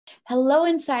Hello,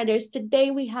 insiders.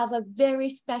 Today we have a very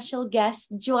special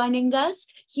guest joining us.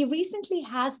 He recently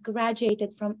has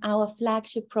graduated from our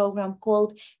flagship program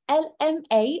called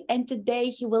LMA, and today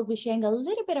he will be sharing a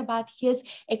little bit about his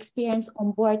experience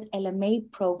on board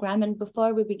LMA program. And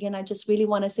before we begin, I just really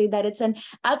want to say that it's an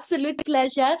absolute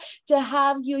pleasure to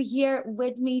have you here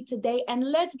with me today. And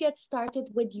let's get started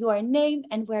with your name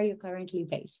and where you're currently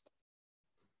based.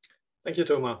 Thank you,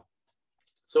 Toma.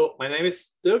 So my name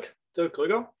is Dirk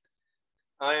Krüger.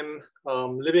 I'm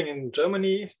living in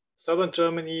Germany, southern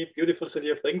Germany, beautiful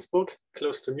city of Regensburg,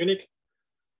 close to Munich.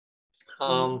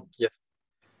 Yes,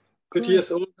 30 years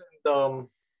old and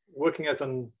working as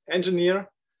an engineer.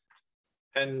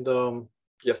 And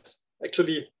yes,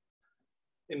 actually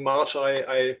in March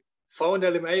I found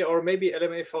LMA, or maybe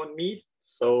LMA found me.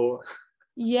 So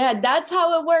yeah, that's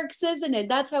how it works, isn't it?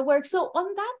 That's how it works. So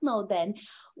on that note then,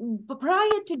 prior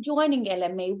to joining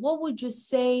LMA, what would you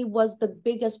say was the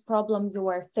biggest problem you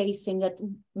were facing? That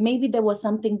maybe there was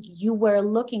something you were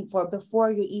looking for before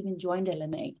you even joined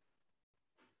LMA?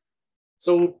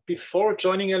 So before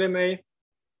joining LMA,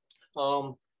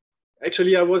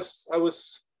 actually I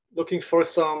was looking for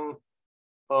some,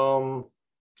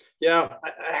 yeah,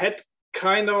 I had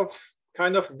kind of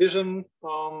vision,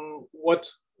 what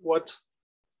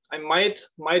I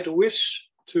might wish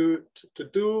to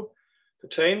do, to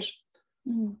change,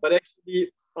 but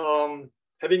actually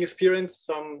having experienced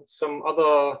some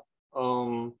other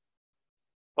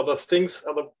things,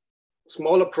 other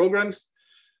smaller programs,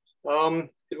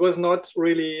 it was not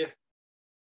really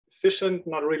efficient,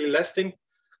 not really lasting,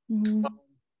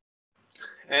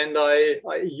 and I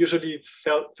usually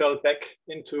fell back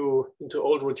into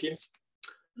old routines.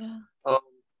 Yeah.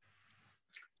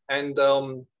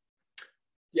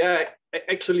 Yeah,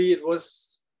 actually, it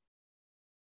was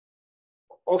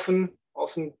often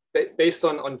based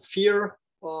on fear,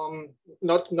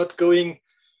 not going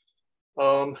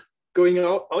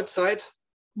outside,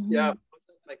 yeah,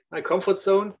 like my comfort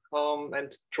zone,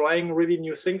 and trying really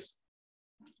new things.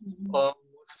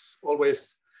 Was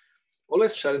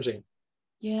always challenging.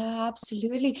 Yeah,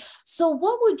 absolutely. So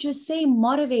what would you say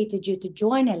motivated you to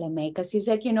join LMA? Because you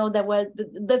said, that was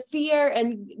the fear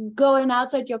and going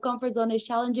outside your comfort zone is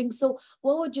challenging. So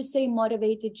what would you say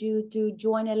motivated you to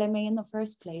join LMA in the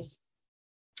first place?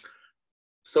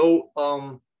 So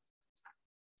I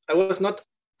was not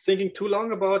thinking too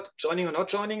long about joining or not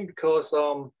joining, because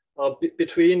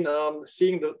between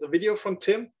seeing the video from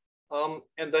Tim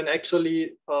and then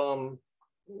actually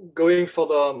going for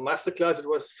the masterclass, it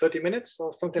was 30 minutes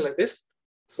or something like this.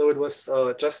 So it was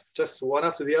just one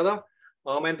after the other.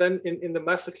 And then in the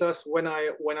masterclass, when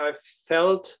I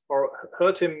felt or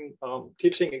heard him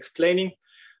teaching, explaining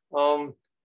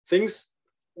things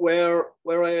where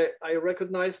I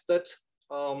recognized that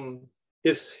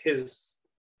his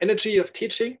energy of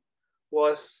teaching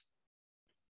was,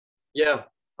 yeah,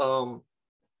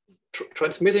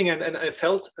 transmitting, and I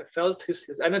felt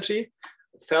his energy.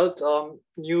 Felt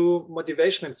new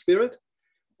motivation and spirit,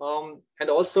 and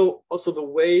also the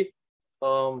way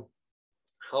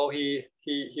how he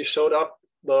showed up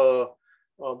the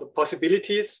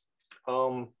possibilities,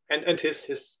 and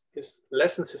his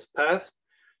lessons, his path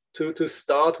to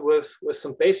start with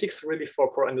some basics really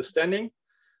for understanding.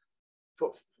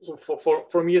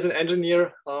 For me as an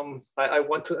engineer, I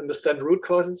want to understand root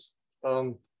causes,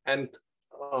 and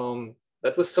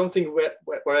that was something where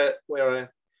I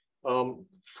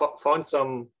found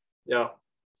some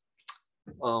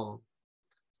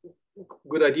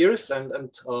good ideas and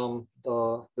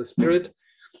the spirit,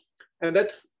 and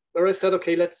that's where I said,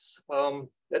 okay, let's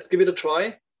give it a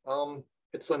try.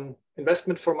 It's an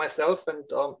investment for myself, and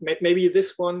maybe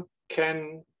this one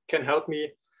can help me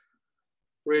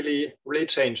really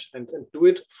change and do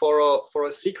it for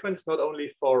a sequence, not only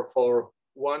for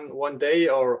one day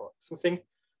or something,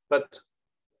 but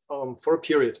for a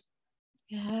period.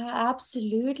 Yeah,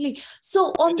 absolutely.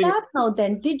 So on that note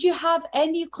then, did you have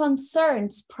any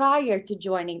concerns prior to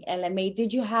joining LMA?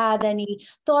 Did you have any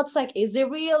thoughts like, is it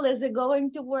real? Is it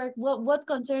going to work? What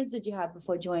concerns did you have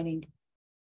before joining?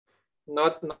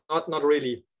 Not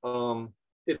really.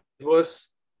 It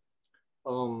was,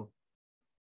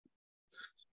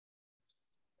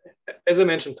 as I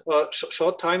mentioned,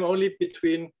 short time only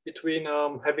between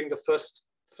having the first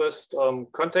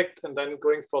contact and then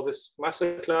going for this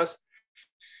masterclass.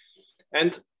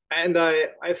 And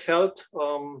I felt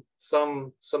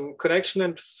some connection,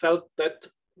 and felt that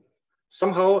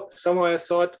somehow I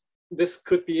thought this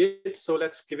could be it. So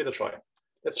let's give it a try.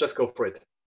 Let's just go for it.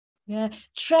 Yeah,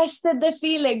 trusted the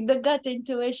feeling, the gut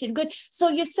intuition. Good. So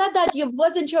you said that you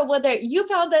wasn't sure whether you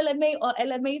found LMA or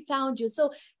LMA found you.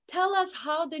 So tell us,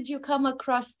 how did you come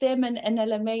across Tim and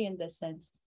LMA in this sense?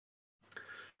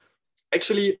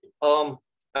 Actually, I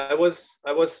was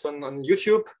on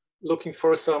YouTube looking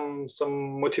for some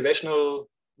motivational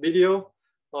video,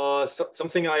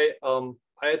 something I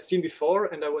had seen before,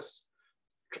 and I was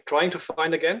trying to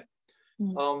find again.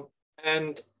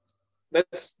 And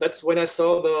that's when I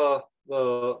saw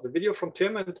the video from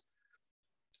Tim, and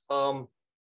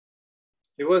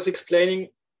he was explaining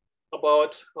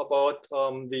about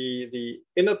the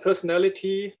inner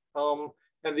personality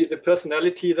and the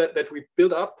personality that we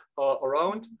build up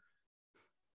around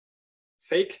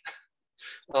fake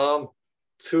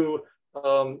to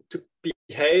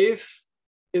behave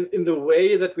in the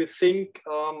way that we think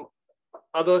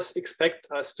others expect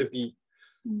us to be.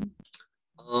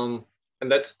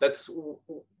 And that's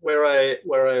where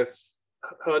I've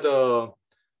heard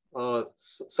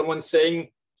someone saying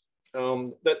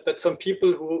that some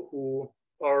people who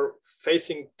are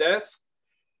facing death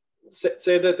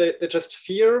say that they just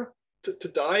fear to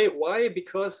die. Why?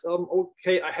 Because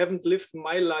okay, I haven't lived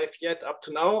my life yet up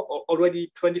to now,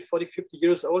 already 20, 40, 50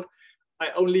 years old.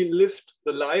 I only lived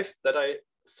the life that I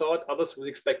thought others would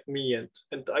expect me,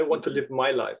 and I want to live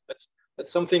my life. That's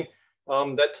something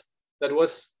that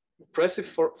was impressive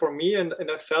for me, and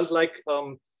I felt like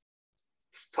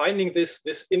finding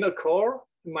this inner core,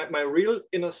 my real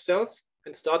inner self,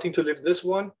 and starting to live this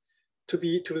one to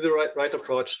be the right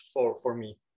approach for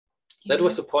me. Yeah. That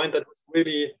was the point that was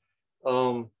really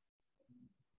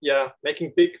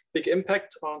making big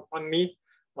impact on me,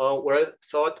 where I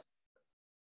thought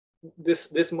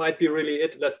this might be really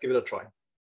it. Let's give it a try.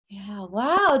 Yeah,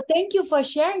 wow. Thank you for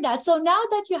sharing that. So now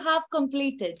that you have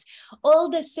completed all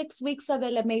the 6 weeks of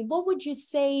LMA, what would you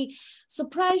say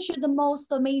surprised you the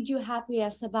most or made you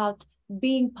happiest about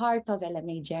being part of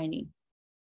LMA journey?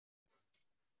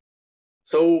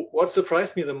 So what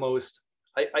surprised me the most?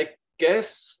 I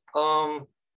guess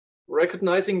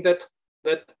recognizing that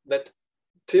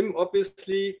Tim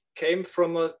obviously came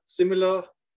from a similar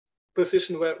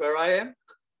position where I am.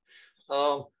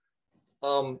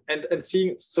 And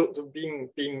seeing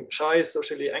being shy,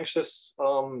 socially anxious,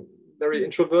 very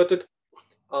introverted,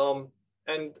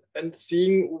 and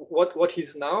seeing what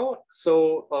he's now.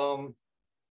 So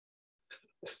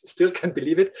still can't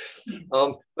believe it,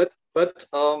 but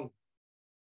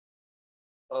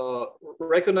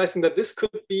recognizing that this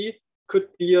could be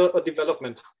a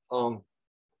development, and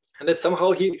that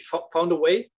somehow he found a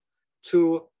way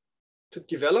to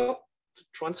develop, to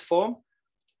transform.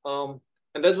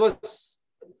 And that was,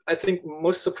 I think,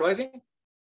 most surprising.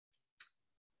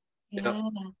 Yeah.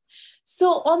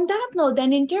 So on that note,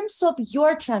 then, in terms of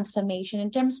your transformation, in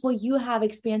terms of what you have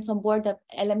experienced on board of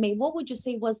LMA, what would you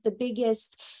say was the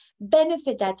biggest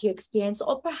benefit that you experienced,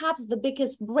 or perhaps the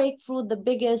biggest breakthrough, the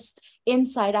biggest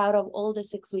insight out of all the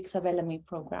 6 weeks of LMA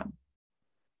program?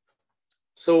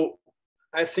 So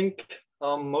I think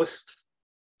most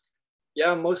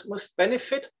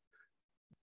benefit,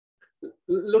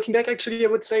 looking back, actually, I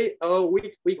would say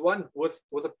week one with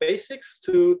the basics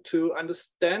to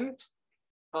understand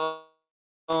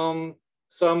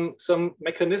some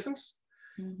mechanisms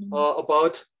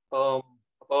about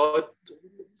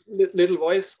little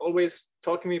voice always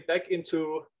talking me back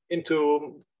into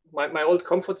my old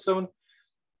comfort zone,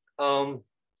 and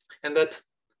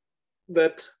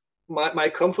that my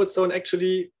comfort zone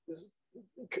actually is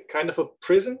kind of a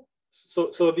prison.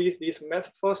 So these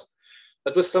metaphors,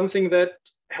 that was something that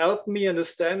helped me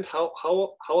understand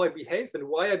how I behave and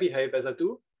why I behave as I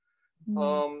do.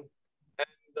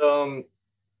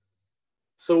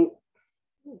 So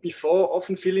before,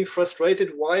 often feeling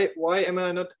frustrated, why am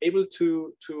I not able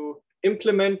to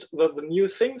implement the new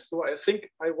things? So I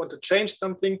think I want to change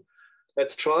something,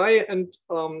 let's try, and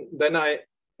then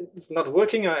it's not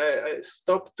working, I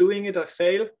stop doing it, I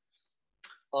fail,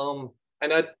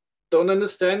 and I don't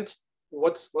understand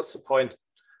what's the point.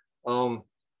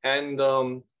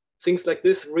 Things like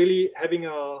this, really having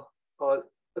a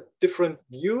different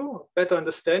view, better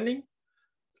understanding.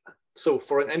 So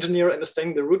for an engineer,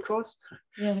 understanding the root cause.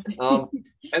 Yeah.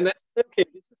 And then, okay,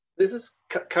 this is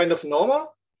kind of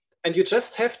normal, and you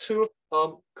just have to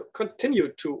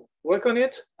continue to work on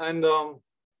it and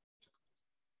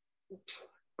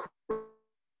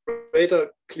create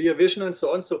a clear vision and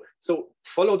so on. So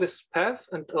follow this path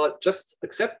and just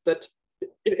accept that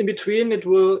in between it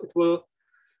will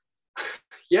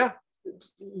you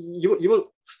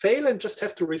will fail and just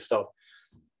have to restart.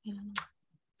 Yeah.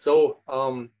 So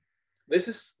this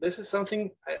is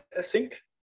something I think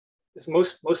is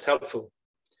most helpful.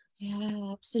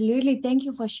 Yeah, absolutely. Thank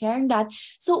you for sharing that.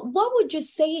 So what would you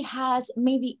say has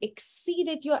maybe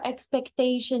exceeded your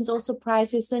expectations or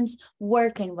surprised you since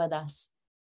working with us?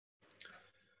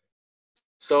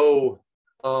 So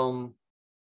I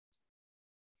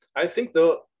think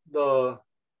the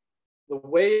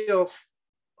way of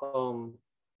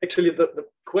actually the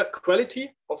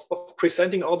quality of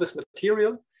presenting all this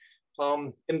material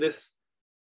in this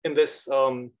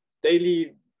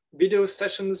daily video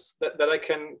sessions that I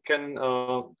can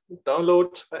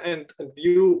download and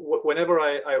view whenever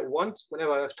I want,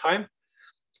 whenever I have time.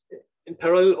 In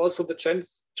parallel, also the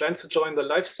chance to join the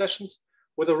live sessions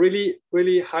with a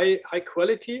really high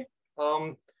quality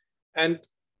and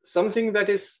something that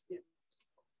is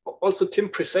also Tim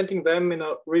presenting them in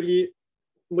a really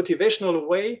motivational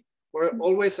way, where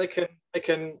always I can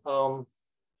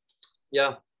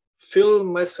fill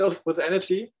myself with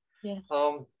energy,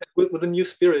 with a new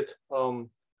spirit on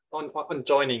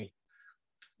joining.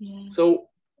 Yeah. So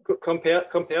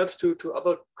compared to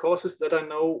other courses that I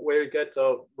know where you get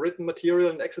written material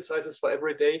and exercises for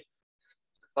every day,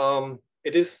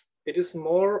 it is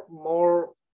more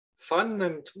fun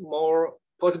and more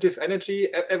positive energy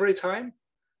every time.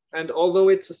 And although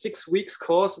it's a 6 weeks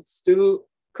course, it still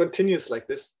continues like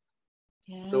this.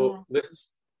 Yeah. So this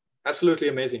is absolutely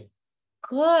amazing.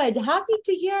 Good. Happy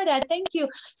to hear that. Thank you.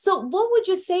 So what would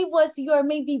you say was your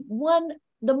maybe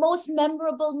the most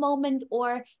memorable moment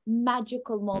or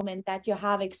magical moment that you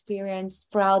have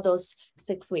experienced throughout those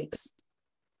 6 weeks?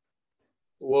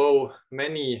 Whoa,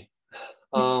 many.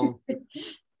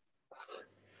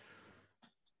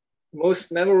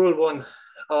 Most memorable one.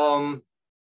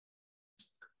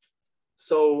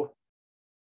 So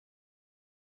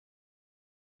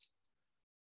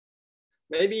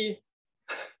maybe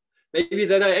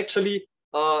that I actually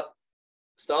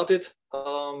started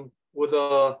with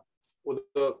a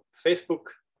Facebook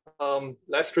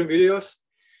live stream videos.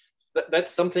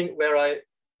 That's something where I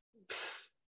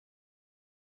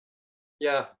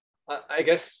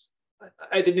guess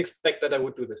I didn't expect that I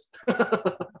would do this.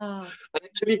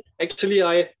 Actually,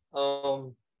 I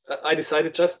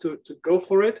decided just to go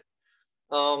for it.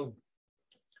 And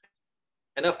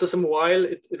after some while,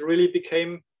 it really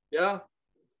became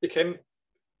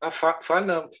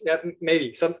fun.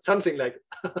 Maybe something like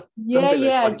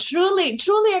truly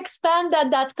expand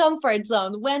that comfort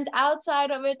zone, went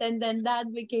outside of it, and then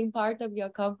that became part of your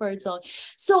comfort zone.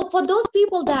 So for those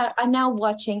people that are now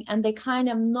watching and they kind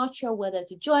of not sure whether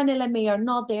to join LMA or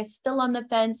not, they're still on the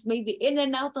fence, maybe in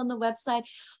and out on the website,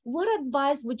 what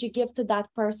advice would you give to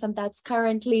that person that's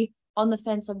currently on the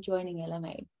fence of joining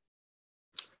LMA?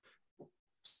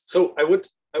 So I would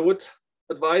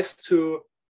advise to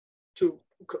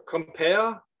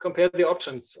compare the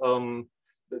options.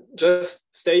 Just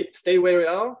stay where you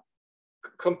are,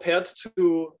 compared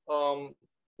to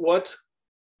what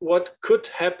could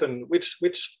happen, which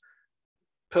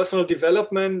personal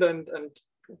development and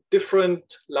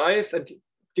different life and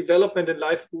development in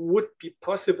life would be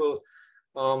possible.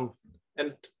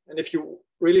 And if you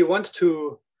really want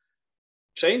to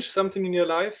change something in your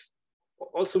life,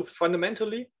 also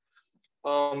fundamentally,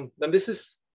 then this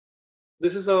is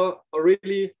a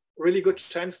really good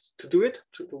chance to do it,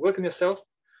 to work on yourself,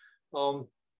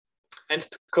 and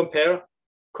to compare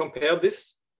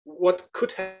this, what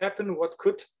could happen, what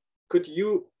could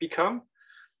you become,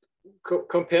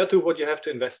 compared to what you have to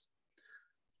invest.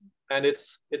 And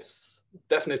it's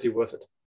definitely worth it.